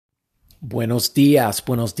Buenos dias,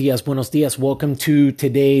 buenos dias, buenos dias. Welcome to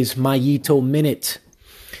today's Mayito Minute.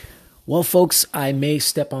 Well, folks, I may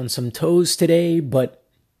step on some toes today, but,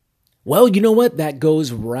 well, you know what? That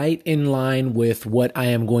goes right in line with what I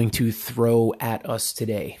am going to throw at us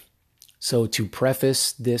today. So to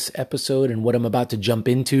preface this episode and what I'm about to jump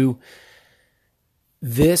into,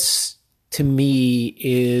 this to me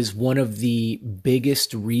is one of the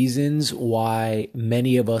biggest reasons why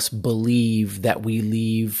many of us believe that we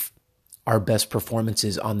leave our best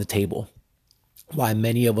performances on the table. Why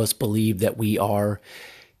many of us believe that we are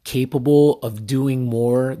capable of doing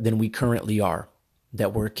more than we currently are,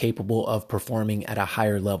 that we're capable of performing at a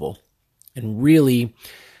higher level. And really,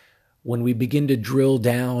 when we begin to drill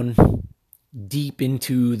down deep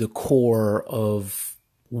into the core of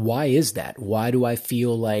why is that? Why do I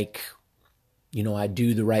feel like, I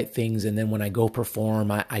do the right things, and then when I go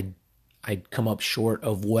perform, I come up short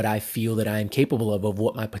of what I feel that I am capable of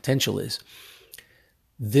what my potential is.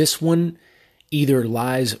 This one either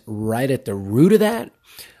lies right at the root of that,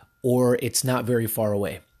 or it's not very far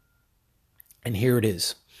away. And here it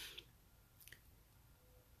is.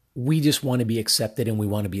 We just want to be accepted and we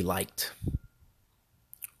want to be liked.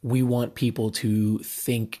 We want people to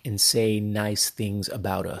think and say nice things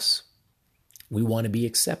about us. We want to be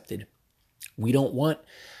accepted. We don't want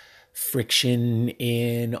friction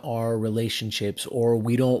in our relationships, or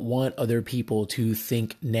we don't want other people to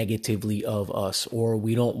think negatively of us, or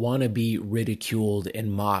we don't want to be ridiculed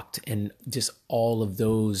and mocked, and just all of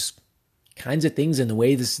those kinds of things in the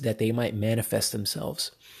ways that they might manifest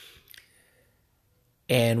themselves.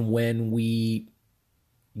 And when we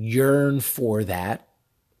yearn for that,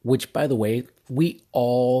 which, by the way, we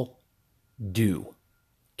all do,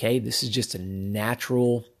 okay? This is just a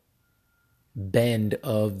natural bend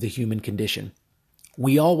of the human condition.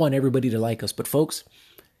 We all want everybody to like us, but folks,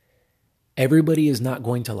 everybody is not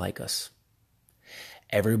going to like us.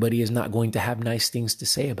 Everybody is not going to have nice things to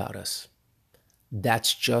say about us.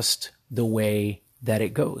 That's just the way that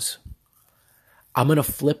it goes. I'm going to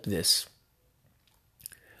flip this.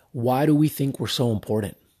 Why do we think we're so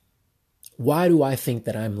important? Why do I think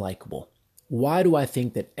that I'm likable? Why do I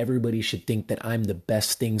think that everybody should think that I'm the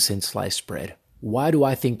best thing since sliced bread? Why do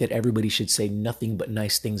I think that everybody should say nothing but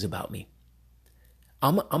nice things about me?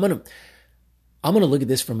 I'm gonna look at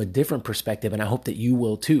this from a different perspective, and I hope that you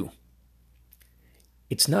will too.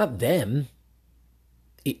 It's not them.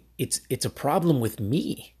 It's a problem with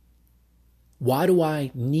me. Why do I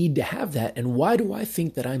need to have that? And why do I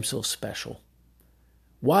think that I'm so special?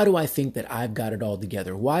 Why do I think that I've got it all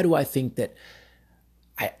together? Why do I think that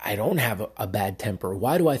I don't have a bad temper?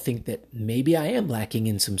 Why do I think that maybe I am lacking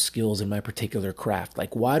in some skills in my particular craft?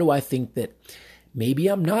 Like, why do I think that maybe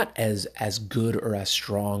I'm not as good or as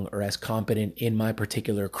strong or as competent in my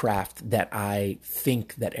particular craft that I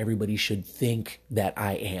think that everybody should think that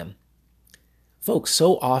I am? Folks,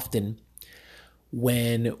 so often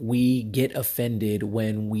when we get offended,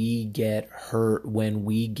 when we get hurt, when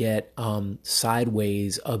we get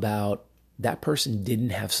sideways about that person didn't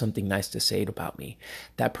have something nice to say about me,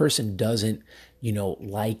 that person doesn't,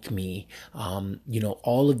 like me,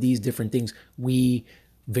 all of these different things, we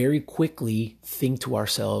very quickly think to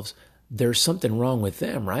ourselves, there's something wrong with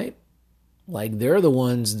them, right? Like, they're the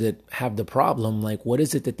ones that have the problem. Like, what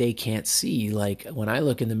is it that they can't see? Like, when I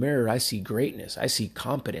look in the mirror, I see greatness. I see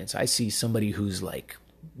competence. I see somebody who's like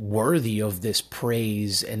worthy of this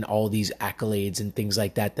praise and all these accolades and things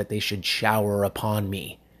like that they should shower upon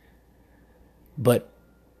me. But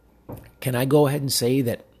can I go ahead and say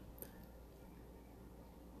that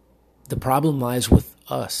the problem lies with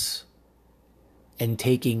us and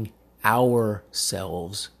taking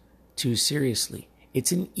ourselves too seriously?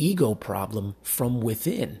 It's an ego problem from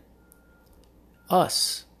within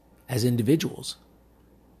us as individuals.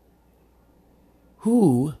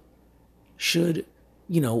 Who should,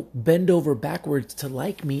 bend over backwards to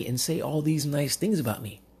like me and say all these nice things about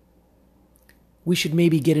me? We should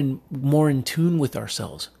maybe get more in tune with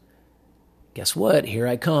ourselves. Guess what? Here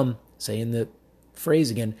I come, saying the phrase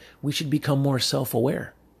again. We should become more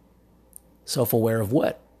self-aware. Self-aware of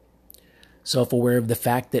what? Self-aware of the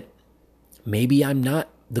fact that maybe I'm not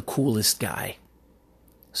the coolest guy.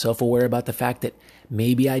 Self-aware about the fact that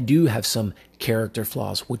maybe I do have some character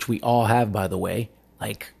flaws, which we all have, by the way.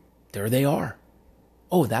 Like, there they are.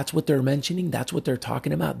 Oh, that's what they're mentioning? That's what they're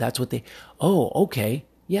talking about? Oh, okay.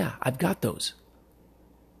 Yeah, I've got those.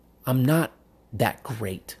 I'm not that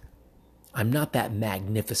great. I'm not that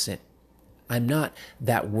magnificent. I'm not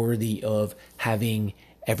that worthy of having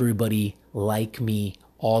everybody like me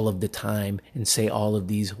all of the time and say all of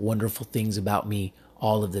these wonderful things about me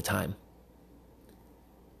all of the time.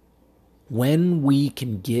 When we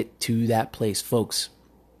can get to that place, folks,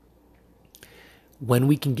 when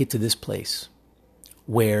we can get to this place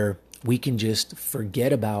where we can just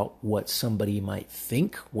forget about what somebody might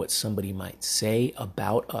think, what somebody might say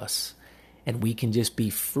about us, and we can just be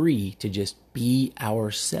free to just be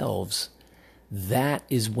ourselves, that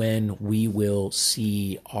is when we will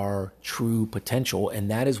see our true potential. And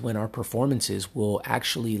that is when our performances will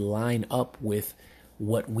actually line up with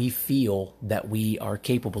what we feel that we are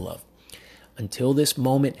capable of. Until this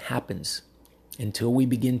moment happens, until we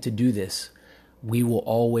begin to do this, we will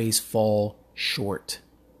always fall short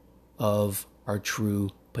of our true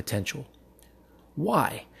potential.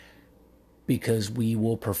 Why? Because we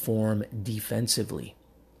will perform defensively,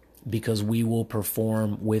 because we will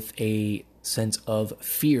perform with a sense of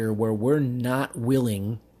fear where we're not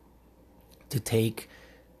willing to take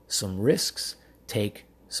some risks, take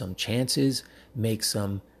some chances, make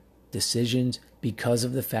some decisions because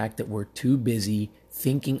of the fact that we're too busy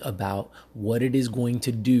thinking about what it is going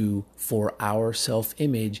to do for our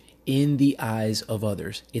self-image in the eyes of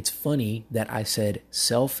others. It's funny that I said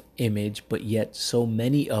self-image, but yet so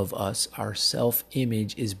many of us, our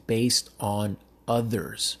self-image is based on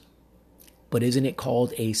others. But isn't it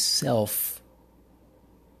called a self-image?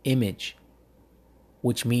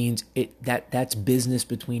 Which means that's business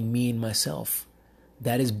between me and myself.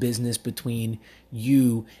 That is business between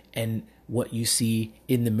you and what you see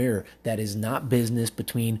in the mirror. That is not business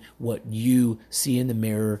between what you see in the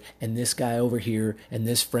mirror and this guy over here and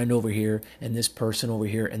this friend over here and this person over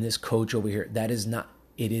here and this coach over here. That is not.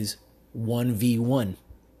 It is 1v1,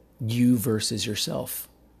 you versus yourself.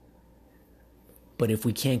 But if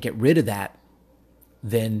we can't get rid of that,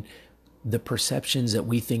 then the perceptions that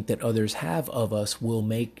we think that others have of us will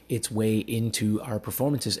make its way into our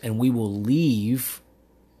performances, and we will leave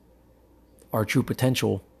our true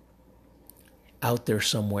potential out there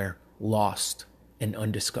somewhere, lost and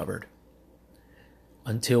undiscovered,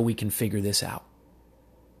 until we can figure this out.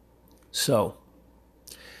 So,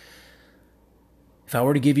 if I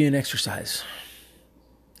were to give you an exercise,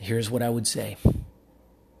 here's what I would say.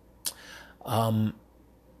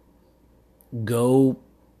 Go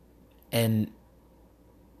and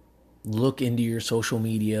look into your social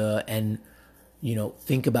media and,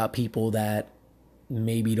 think about people that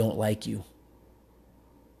maybe don't like you,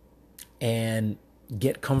 and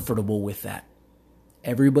get comfortable with that.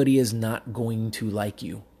 Everybody is not going to like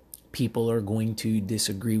you. People are going to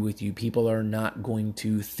disagree with you. People are not going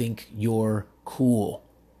to think you're cool.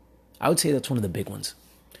 I would say that's one of the big ones.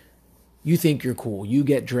 You think you're cool. You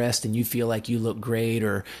get dressed and you feel like you look great,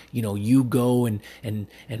 or, you go and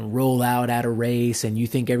roll out at a race and you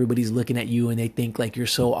think everybody's looking at you and they think like you're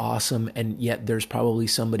so awesome. And yet there's probably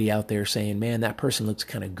somebody out there saying, man, that person looks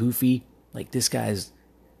kind of goofy. Like, this guy's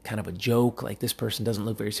kind of a joke. Like, this person doesn't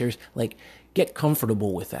look very serious. Like, get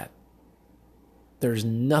comfortable with that. There's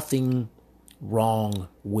nothing wrong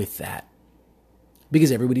with that,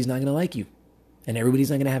 because everybody's not going to like you and everybody's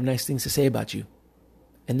not going to have nice things to say about you.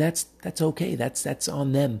 And that's okay. That's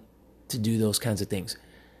on them to do those kinds of things.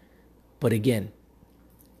 But again,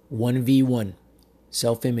 1v1,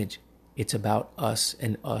 self-image, it's about us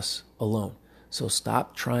and us alone. So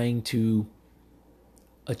stop trying to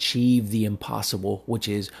achieve the impossible, which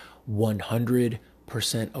is 100%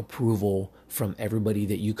 approval from everybody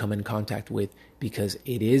that you come in contact with, because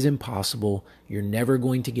it is impossible. You're never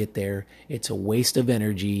going to get there. It's a waste of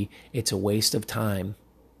energy. It's a waste of time.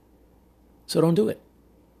 So don't do it.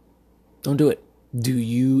 Don't do it. Do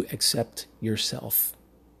you accept yourself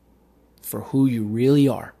for who you really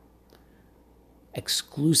are,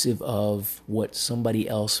 exclusive of what somebody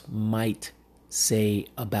else might say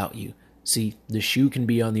about you? See, the shoe can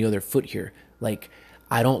be on the other foot here. Like,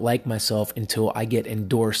 I don't like myself until I get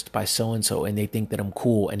endorsed by so-and-so and they think that I'm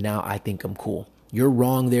cool, and now I think I'm cool. You're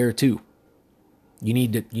wrong there too. You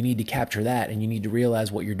need to capture that, and you need to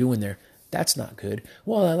realize what you're doing there. That's not good.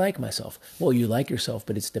 Well, I like myself. Well, you like yourself,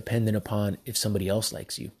 but it's dependent upon if somebody else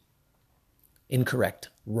likes you. Incorrect.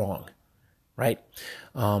 Wrong. Right?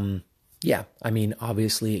 Yeah,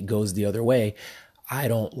 obviously it goes the other way. I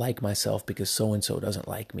don't like myself because so-and-so doesn't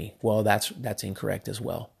like me. Well, that's incorrect as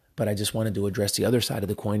well. But I just wanted to address the other side of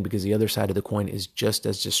the coin, because the other side of the coin is just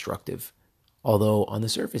as destructive. Although on the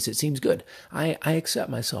surface it seems good. I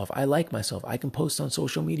accept myself. I like myself. I can post on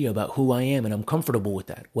social media about who I am and I'm comfortable with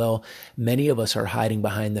that. Well, many of us are hiding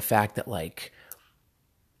behind the fact that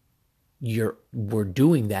we're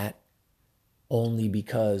doing that only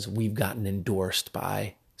because we've gotten endorsed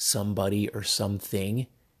by somebody or something,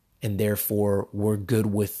 and therefore we're good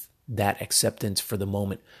with that acceptance for the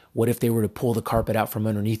moment. What if they were to pull the carpet out from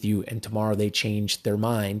underneath you and tomorrow they changed their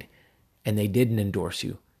mind and they didn't endorse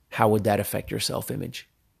you? how would that affect your self-image?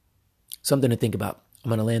 Something to think about. I'm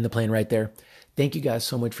going to land the plane right there. Thank you guys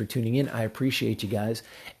so much for tuning in. I appreciate you guys.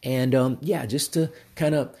 And yeah, just to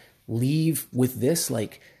kind of leave with this,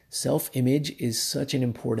 like, self-image is such an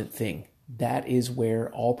important thing. That is where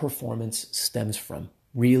all performance stems from.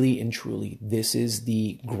 Really and truly, this is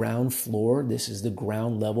the ground floor. This is the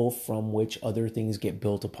ground level from which other things get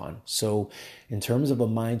built upon. So in terms of a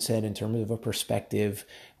mindset, in terms of a perspective,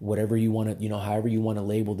 whatever you want to, however you want to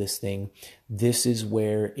label this thing, this is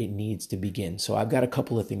where it needs to begin. So I've got a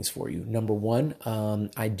couple of things for you. Number one,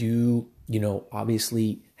 I do,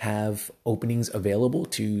 obviously have openings available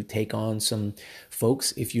to take on some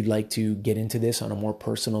folks if you'd like to get into this on a more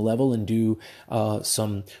personal level and do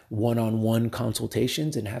some one-on-one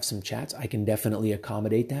consultations and have some chats. I can definitely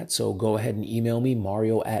accommodate that. So go ahead and email me,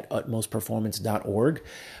 mario@utmostperformance.org.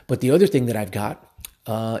 But the other thing that I've got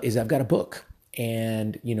is I've got a book.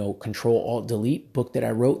 And, Control-Alt-Delete book that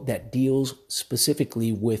I wrote that deals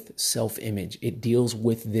specifically with self-image. It deals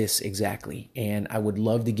with this exactly. And I would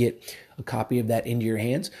love to get a copy of that into your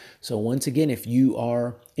hands. So once again, if you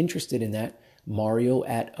are interested in that,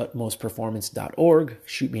 mario@utmostperformance.org,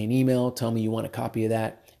 shoot me an email, tell me you want a copy of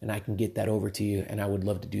that, and I can get that over to you. And I would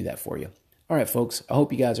love to do that for you. All right, folks, I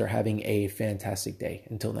hope you guys are having a fantastic day.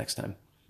 Until next time.